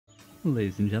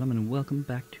Ladies and gentlemen, welcome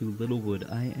back to Littlewood.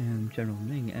 I am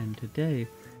GeneralMing, and today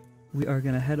we are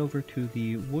going to head over to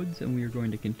the woods and we are going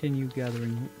to continue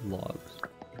gathering logs.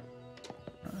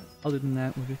 Other than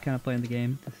that, we're just kind of playing the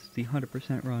game. This is the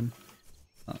 100% run.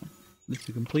 This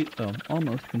is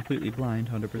almost completely blind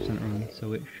 100% run,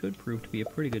 so it should prove to be a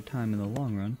pretty good time in the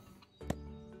long run.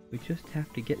 We just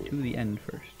have to get to the end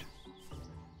first.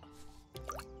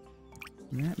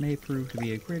 And that may prove to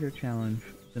be a greater challenge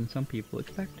than some people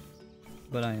expect,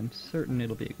 but I am certain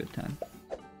it'll be a good time.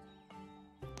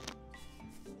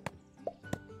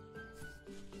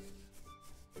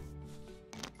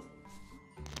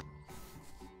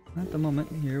 At the moment,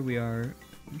 here we are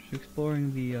just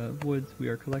exploring the woods. We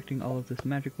are collecting all of this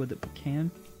magic wood that we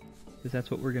can, because that's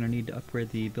what we're going to need to upgrade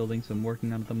the buildings I'm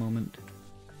working on at the moment.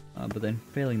 But then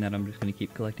failing that, I'm just going to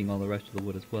keep collecting all the rest of the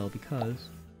wood as well, because,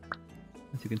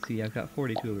 as you can see, I've got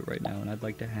 42 of it right now, and I'd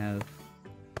like to have,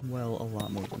 well, a lot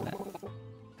more than that.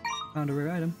 Found a rare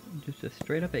item, just a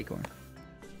straight up acorn.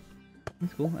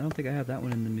 That's cool. I don't think I have that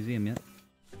one in the museum yet.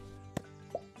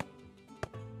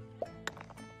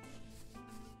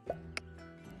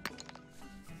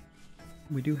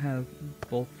 We do have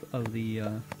both of the,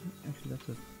 actually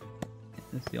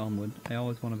that's the almond. I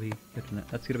always want to be getting that.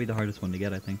 That's going to be the hardest one to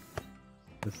get, I think.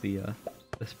 Because the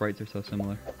sprites are so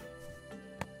similar.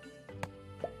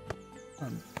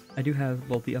 I do have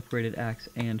both the upgraded axe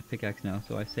and pickaxe now,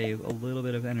 so I save a little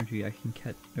bit of energy. I can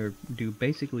do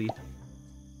basically,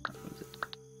 what is it?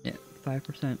 Yeah,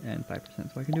 5% and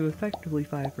 5%. So I can do effectively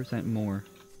 5% more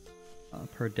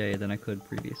per day than I could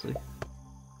previously.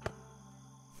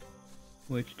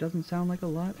 Which doesn't sound like a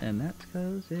lot, and that's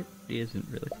because it isn't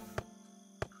really.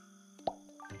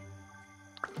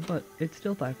 But it's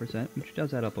still 5%, which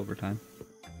does add up over time.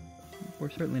 We're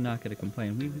certainly not going to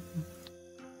complain.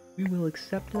 We will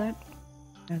accept that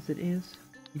as it is,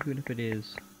 even if it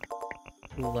is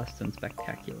less than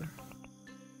spectacular.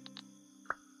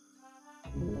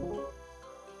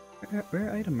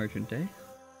 Rare item merchant, eh?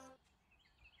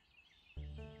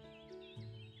 I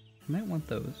might want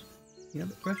those. Yeah,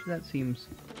 the rest of that seems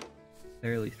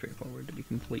fairly straightforward, to be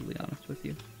completely honest with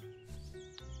you.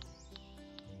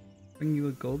 Bring you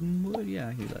a golden wood? Yeah,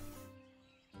 I hear that.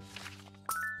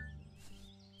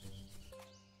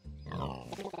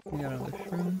 We got another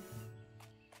shroom.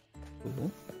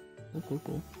 Cool.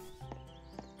 Cool.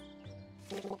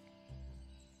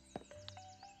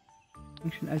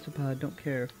 Ancient isopod, don't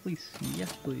care. Fleece,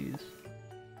 yes please.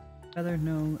 Feather,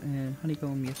 no, and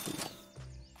honeycomb, yes please.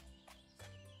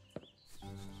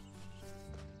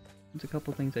 There's a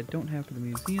couple things I don't have for the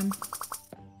museum,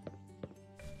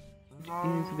 which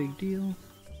is a big deal.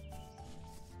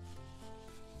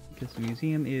 Because the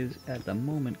museum is, at the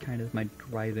moment, kind of my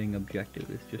driving objective,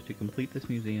 is just to complete this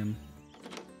museum,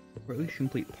 or at least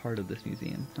complete part of this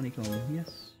museum. Honeycomb,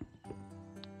 yes.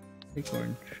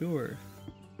 Acorn, sure.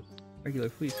 Regular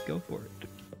fleece, go for it.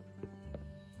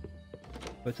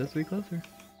 Puts us 3 closer.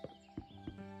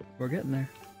 We're getting there.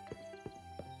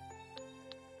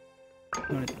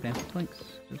 Want to advance planks,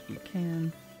 as we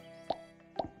can.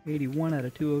 81 out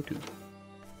of 202.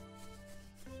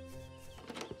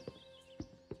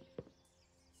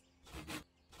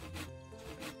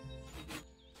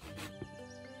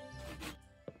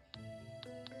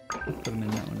 Put them in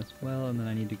that one as well, and then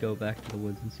I need to go back to the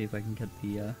woods and see if I can get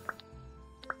the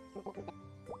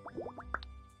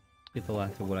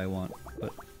last of what I want,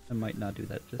 but I might not do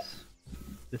that just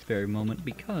this very moment,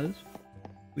 because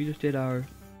we just did our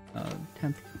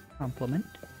 10th compliment,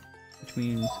 which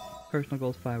means personal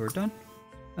goals 5 are done,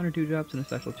 102 drops in a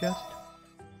special chest.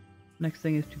 Next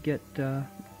thing is to get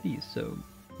these, so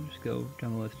just go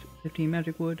down the list. 15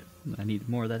 magic wood, I need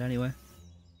more of that anyway.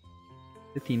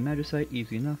 15 magicite,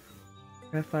 easy enough.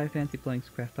 Craft 5 fancy planks,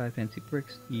 craft 5 fancy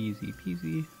bricks, easy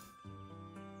peasy.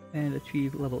 And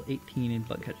achieve level 18 in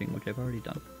bug catching, which I've already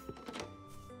done.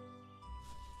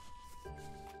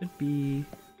 Should be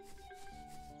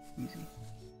easy.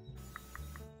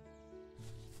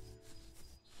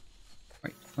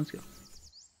 Alright, let's go.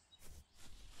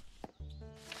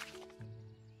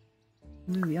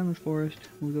 We'll do the endless forest,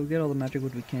 we'll go get all the magic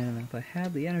wood we can, and if I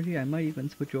have the energy I might even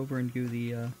switch over and do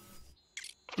the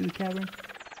cavern.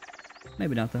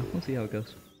 Maybe not though, we'll see how it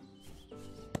goes.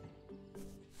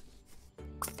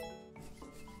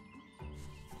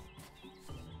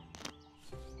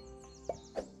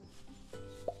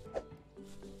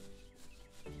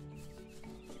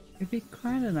 It'd be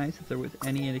kinda nice if there was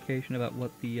any indication about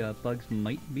what the bugs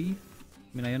might be.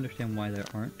 I mean, I understand why there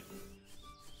aren't,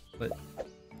 but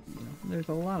you know, there's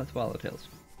a lot of swallowtails.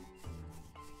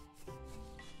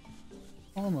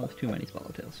 Almost too many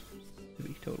swallowtails, to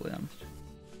be totally honest.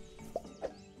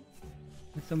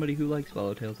 somebody who likes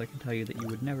swallowtails, I can tell you that you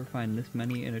would never find this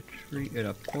many in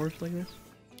a forest like this.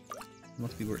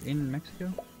 Unless we were in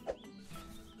Mexico.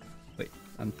 Wait,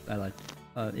 I lied.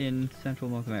 In Central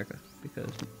North America, because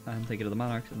I'm thinking of the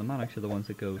monarchs, and the monarchs are the ones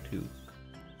that go to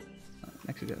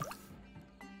Mexico.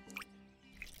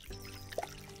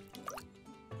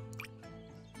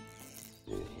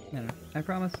 I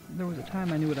promise there was a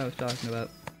time I knew what I was talking about.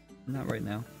 Not right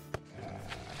now.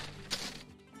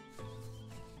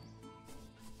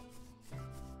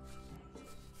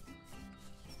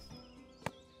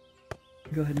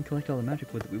 Go ahead and collect all the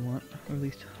magic wood that we want, or at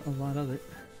least a lot of it.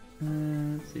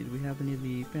 Let's see, do we have any of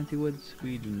the fancy woods?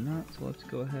 We do not, so let's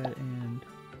go ahead and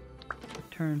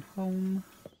return home.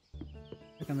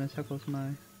 Check on this, how close am I?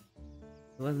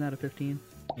 11 out of 15,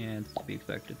 and it's to be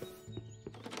expected.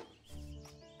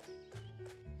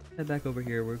 Head back over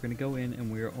here, we're going to go in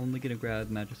and we're only going to grab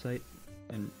magicite,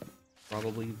 and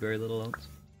probably very little else.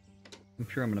 I'm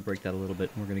sure I'm going to break that a little bit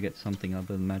and we're going to get something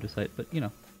other than magicite, but you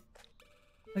know.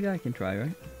 A guy can try,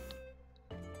 right?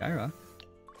 Skyrock.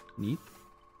 Neat.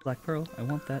 Black Pearl, I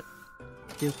want that.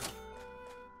 Thank you.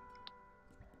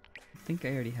 I think I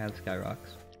already have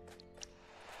Skyrocks.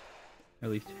 Or at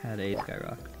least had a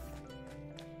Skyrock.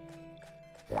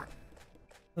 A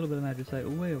little bit of magicite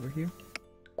way over here.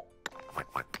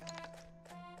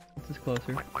 This is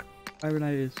closer.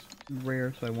 Fibronite is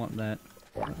rare, so I want that.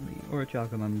 Or a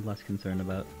Chalcum I'm less concerned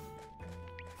about.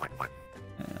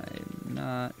 I'm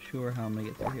not sure how I'm gonna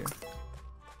get through here.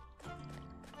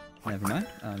 Never mind,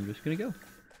 I'm just gonna go.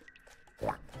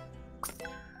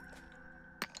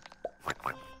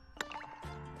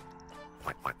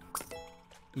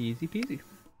 Easy peasy.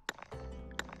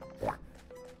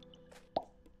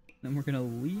 Then we're gonna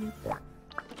leave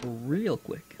real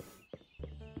quick.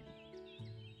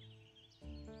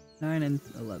 9 and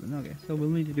 11, okay, so we'll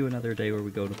need to do another day where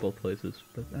we go to both places,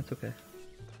 but that's okay.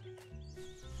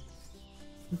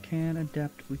 We can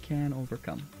adapt, we can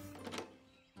overcome.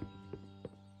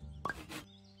 Go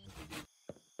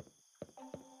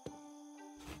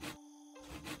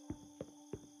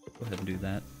ahead and do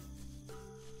that.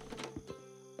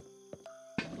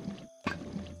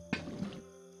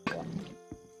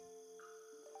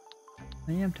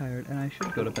 I am tired and I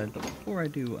should go to bed, but before I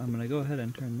do, I'm gonna go ahead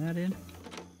and turn that in.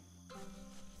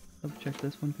 Double check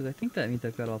this one, because I think that means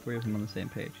I've got all three of them on the same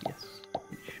page. Yes,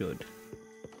 it should.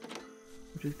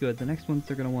 Which is good. The next ones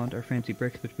they're going to want are fancy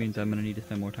bricks, which means I'm going to need to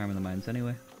spend more time in the mines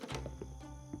anyway.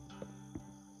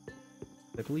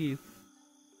 I believe.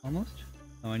 Almost?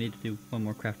 Oh, I need to do one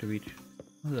more craft of each.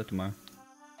 I'll do that tomorrow.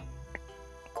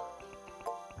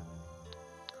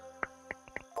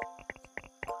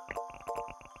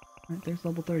 Alright, there's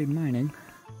level 30 mining.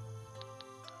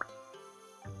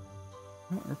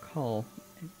 I don't recall.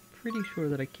 Pretty sure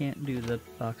that I can't do the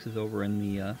boxes over in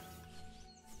the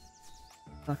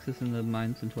boxes in the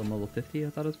mines until I'm level 50, I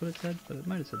thought is what it said, but it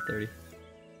might have said 30.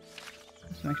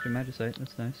 There's some extra magicite,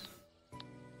 that's nice.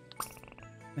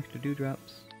 Extra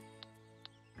dewdrops.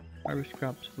 Harvest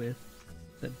crops with,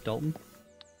 is that Dalton?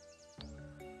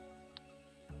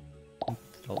 Oh,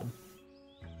 it's Dalton.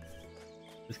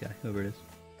 This guy, whoever it is.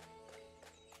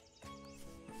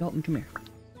 Dalton, come here.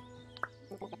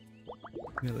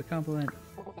 We have a compliment.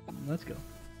 Let's go.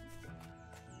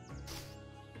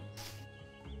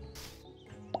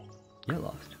 Get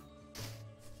lost.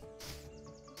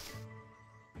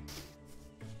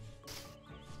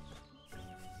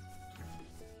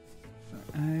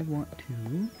 I want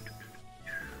to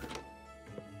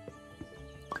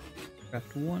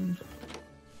craft one.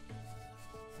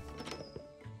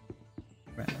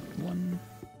 Craft one.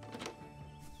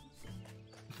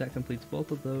 If that completes both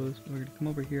of those, we're going to come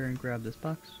over here and grab this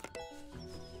box.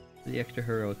 The extra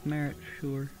heroic merit,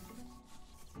 sure.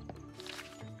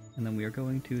 And then we are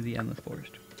going to the Endless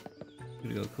Forest. We're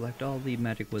going to go collect all the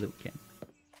magic wood that we can.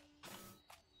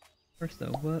 First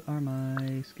though, what are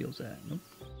my skills at? Nope.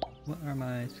 What are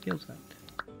my skills at?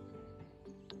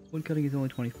 Woodcutting is only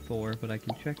 24, but I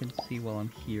can check and see while I'm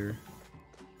here.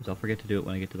 Because I'll forget to do it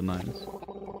when I get to the mines.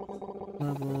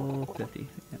 Level 50.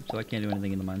 Yeah, so I can't do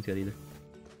anything in the mines yet either.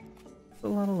 It's a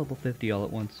lot of level 50 all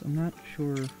at once. I'm not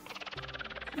sure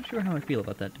how I feel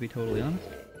about that, to be totally honest.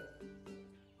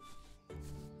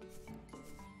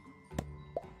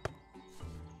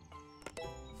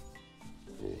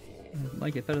 I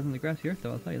like it better than the grassy earth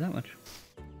though, I'll tell you that much.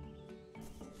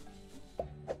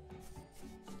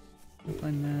 I'll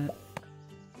find that.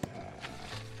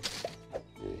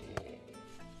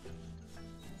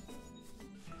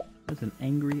 That's an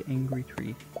angry, angry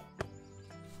tree.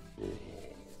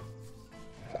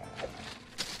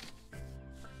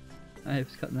 I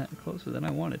was cutting that closer than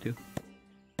I wanted to.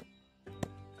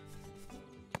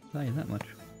 Tell you that much.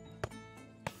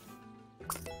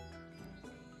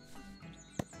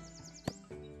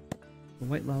 A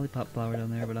white lollipop flower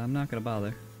down there, but I'm not gonna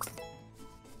bother.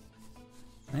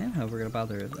 I am, however, gonna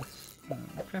bother this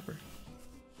trapper.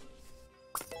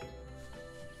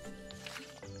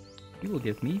 You will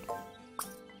give me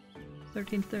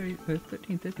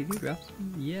 1350 dewdrops.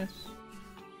 Yes.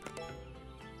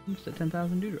 Almost at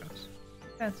 10,000 dewdrops.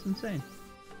 That's insane.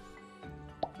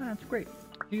 That's great.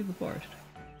 Leave the forest.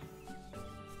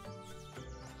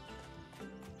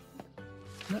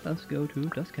 Let us go to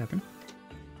Dust Cavern.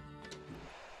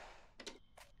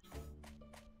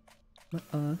 Let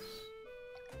us...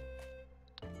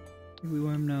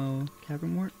 Worm, no.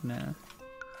 Cavern wart? Nah.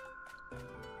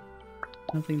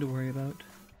 Nothing to worry about.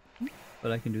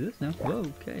 But I can do this now. Whoa,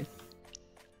 okay.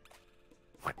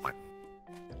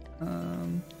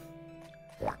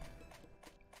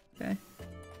 Okay.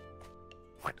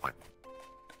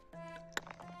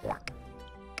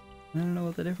 I don't know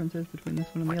what the difference is between this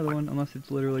one and the other one, unless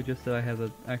it's literally just that I have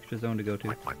an extra zone to go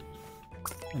to.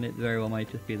 And it very well might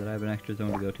just be that I have an extra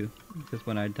zone to go to, because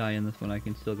when I die in this one I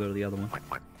can still go to the other one.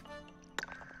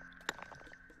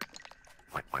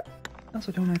 I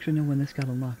also don't actually know when this got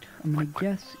unlocked. I'm gonna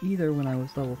guess either when I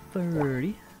was level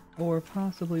 30, or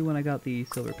possibly when I got the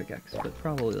silver pickaxe, but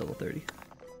probably level 30.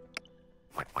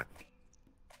 Go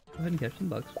ahead and catch some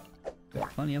bugs.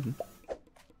 There's plenty of them.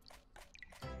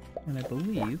 And I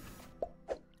believe...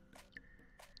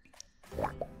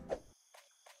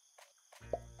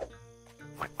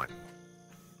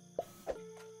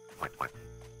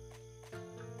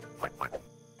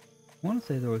 I want to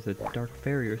say there was a dark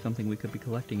fairy or something we could be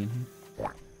collecting in here.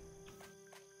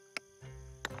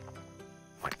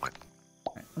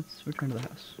 Alright, let's return to the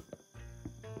house.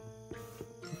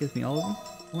 It gives me all of them.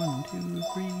 1, 2,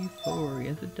 3, 4.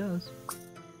 Yes, it does.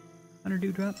 100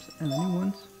 dewdrops and the new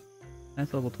ones.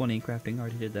 That's level 20 in crafting.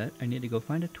 Already did that. I need to go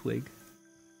find a twig,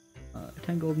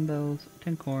 10 golden bells,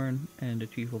 10 corn, and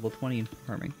achieve level 20 in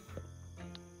farming.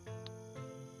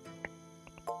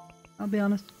 I'll be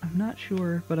honest, I'm not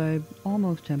sure, but I'm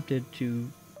almost tempted to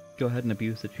go ahead and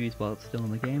abuse the trees while it's still in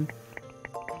the game,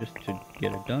 just to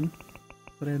get it done.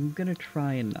 But I'm gonna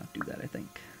try and not do that, I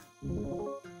think.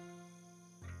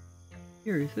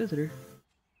 Curious visitor.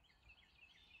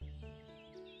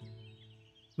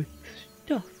 With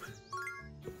stuff.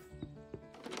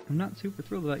 I'm not super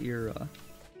thrilled about your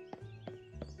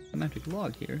magic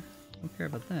log here. Don't care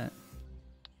about that.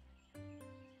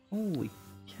 Holy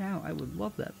cow, I would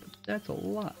love that, but that's a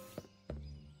lot.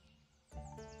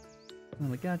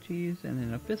 Well, I got cheese and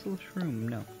an abyssal shroom.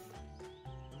 No.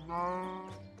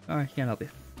 Alright, can't help you.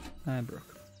 I'm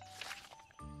broke.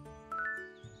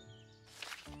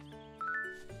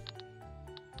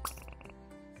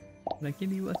 Can I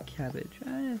give you a cabbage?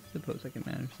 I suppose I can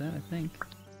manage that, I think.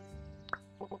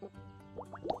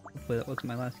 Hopefully that wasn't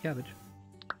my last cabbage.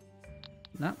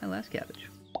 Not my last cabbage.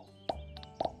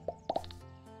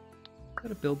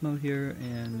 Got a build mode here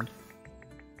and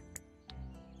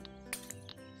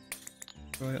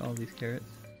destroy all these carrots.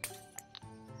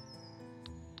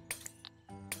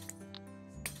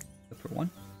 Except for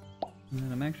one. And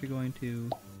then I'm actually going to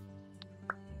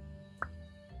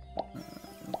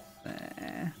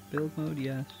build mode,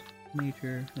 yes.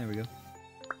 Nature, there we go.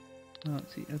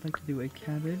 Let's see, I'd like to do a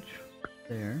cabbage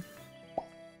there.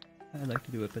 I'd like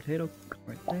to do a potato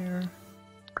right there.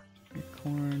 A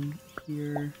corn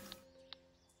here.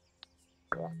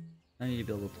 I need to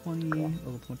be level 20,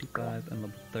 level 25, and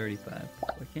level 35.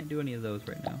 So I can't do any of those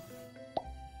right now.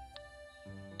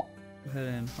 Go ahead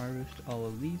and harvest all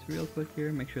of these real quick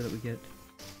here. Make sure that we get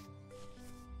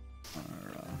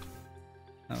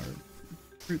our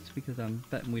fruits, because I'm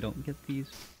betting we don't get these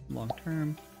long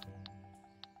term.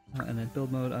 And then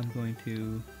build mode, I'm going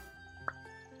to...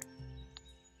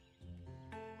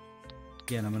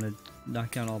 Again, I'm going to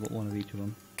knock down all but one of each of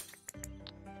them.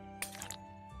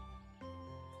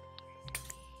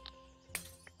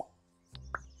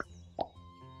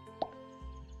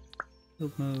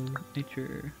 Build mode,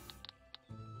 nature...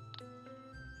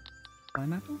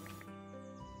 Slime apple?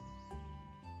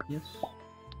 Yes.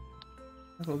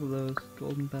 Have all of those.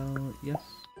 Golden bell, yes.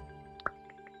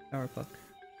 Power puck,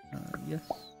 yes.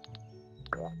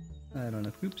 I don't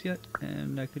have groups yet,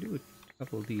 and I could do a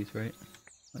couple of these, right?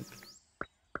 Like...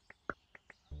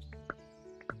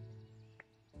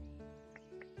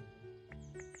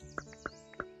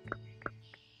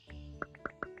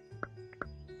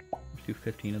 Let's do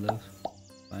 15 of those.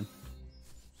 Fine.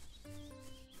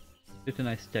 Just a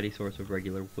nice steady source of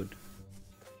regular wood.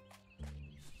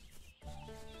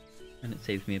 And it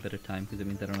saves me a bit of time, because it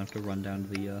means I don't have to run down to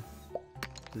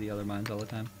the other mines all the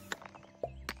time.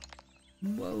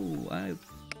 Whoa, I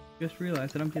just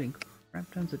realized that I'm getting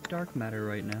crap tons of dark matter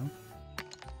right now.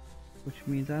 Which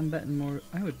means I'm betting more.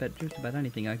 I would bet just about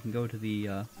anything I can go to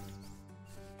the,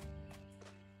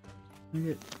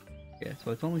 yeah,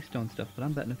 so it's only stone stuff, but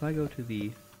I'm betting if I go to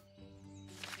the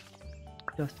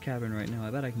dust cavern right now,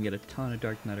 I bet I can get a ton of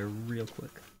dark matter real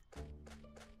quick.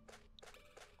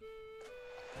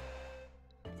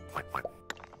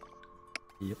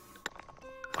 Yep.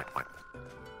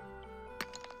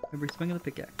 Every swing of the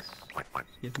pickaxe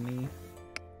give me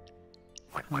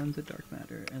tons of dark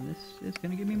matter, and this is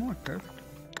gonna give me more. Perfect.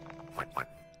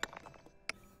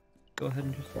 Go ahead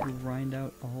and just grind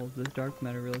out all of this dark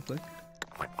matter really quick.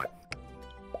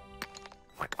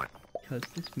 Because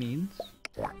this means...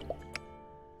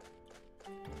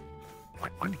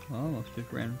 Ooh, almost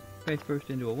just ran face first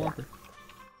into a water.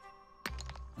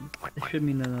 This should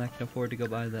mean that I can afford to go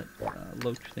buy that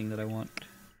loach thing that I want.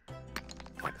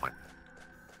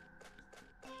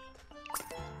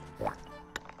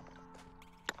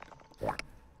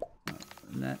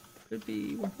 And that could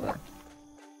be worthwhile.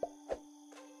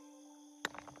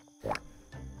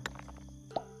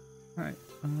 Alright,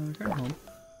 return home.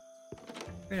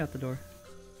 Straight out the door.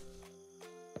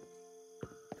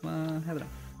 Come on, have enough.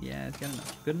 Yeah, it's got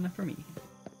enough. Good enough for me.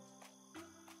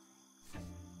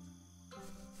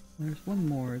 There's one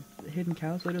more. Hidden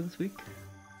cows later this week.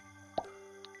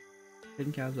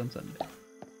 Hidden cows on Sunday.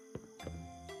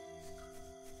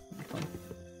 That'll be fun.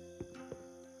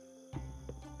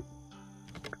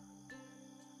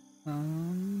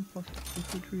 Plus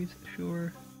 2 trees,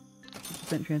 sure.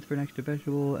 50% chance for an extra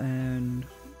vegetable, and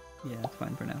yeah, it's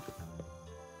fine for now.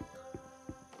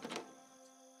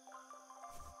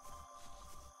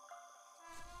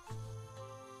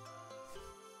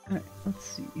 Alright, let's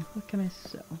see. What can I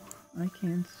sell? I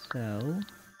can sell...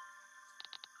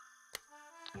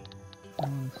 I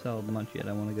don't want to sell much yet.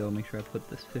 I want to go make sure I put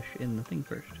this fish in the thing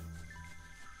first.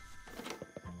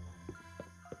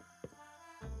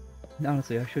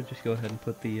 Honestly, I should just go ahead and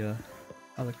put the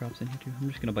other crops in here too. I'm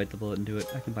just gonna bite the bullet and do it.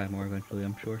 I can buy more eventually,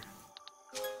 I'm sure.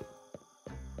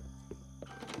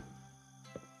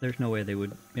 There's no way they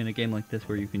would, in a game like this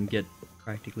where you can get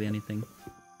practically anything,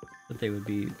 that they would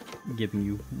be giving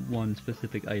you one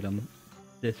specific item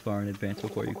this far in advance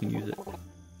before you can use it.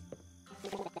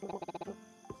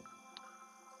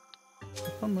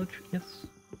 Fun loach, yes.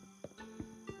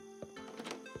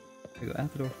 I go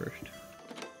out the door first.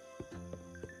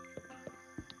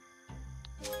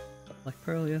 Black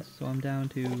pearl, yes, so I'm down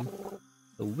to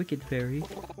the wicked fairy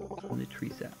and the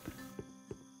tree sap.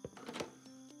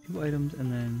 2 items,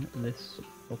 and then this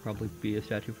will probably be a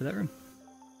statue for that room.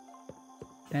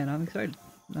 And I'm excited,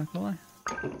 not gonna lie.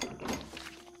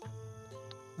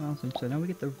 Awesome, so now we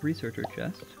get the researcher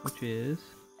chest, which is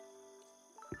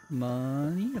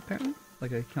money, apparently.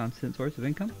 Like a constant source of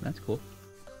income. That's cool.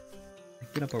 I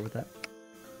can get on board with that.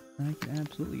 I can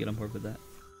absolutely get on board with that.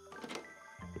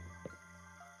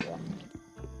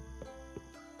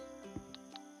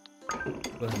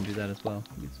 Go ahead and do that as well.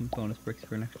 Get some bonus bricks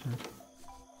for next time.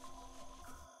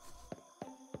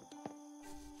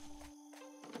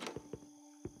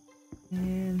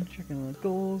 And checking on the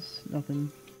goals.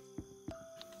 Nothing.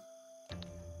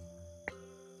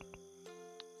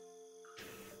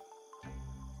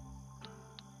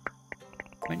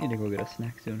 Might need to go get a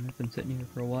snack soon. I've been sitting here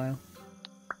for a while.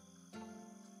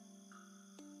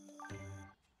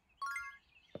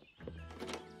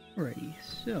 Alrighty,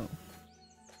 so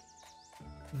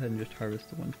go ahead and just harvest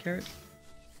the 1 carrot.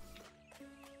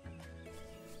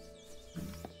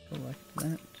 Collect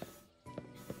that.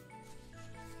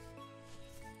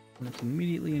 And it's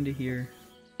immediately into here.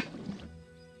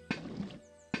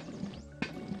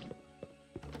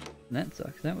 And that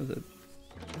sucks. That was a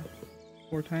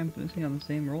 4 times missing on the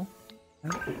same roll.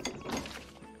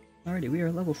 Alrighty, we are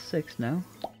at level 6 now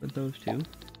with those 2.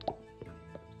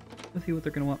 Let's see what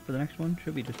they're gonna want for the next one.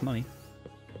 Should be just money.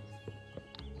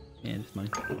 Yeah, just money.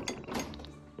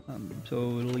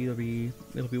 So it'll either be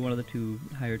one of the 2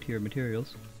 higher tier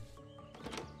materials.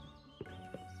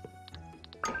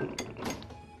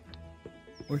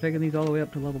 We're taking these all the way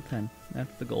up to level 10.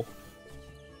 That's the goal.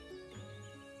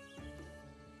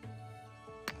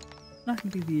 Not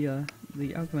gonna be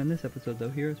the outcome in this episode though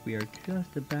here, as we are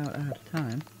just about out of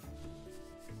time.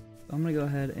 So I'm gonna go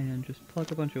ahead and just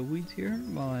pluck a bunch of weeds here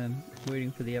while I'm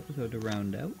waiting for the episode to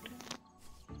round out.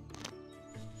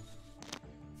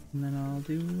 And then I'll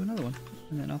do another one.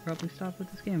 And then I'll probably stop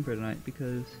with this game for tonight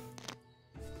because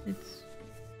it's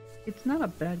not a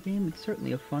bad game, it's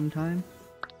certainly a fun time.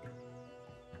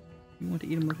 You want to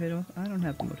eat a potato? I don't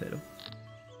have a potato.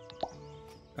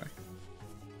 Sorry.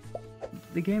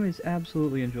 The game is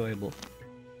absolutely enjoyable.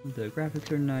 The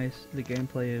graphics are nice, the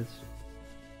gameplay is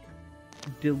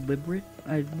deliberate.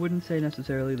 I wouldn't say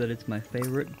necessarily that it's my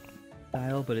favorite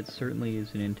style, but it certainly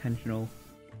is an intentional.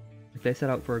 Like, they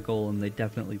set out for a goal and they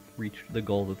definitely reached the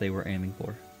goal that they were aiming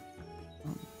for.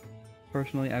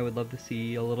 Personally, I would love to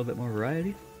see a little bit more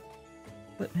variety,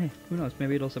 but hey, who knows,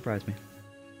 maybe it'll surprise me.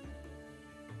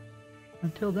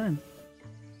 Until then,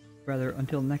 rather,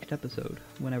 until next episode,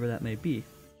 whenever that may be,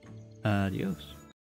 adios.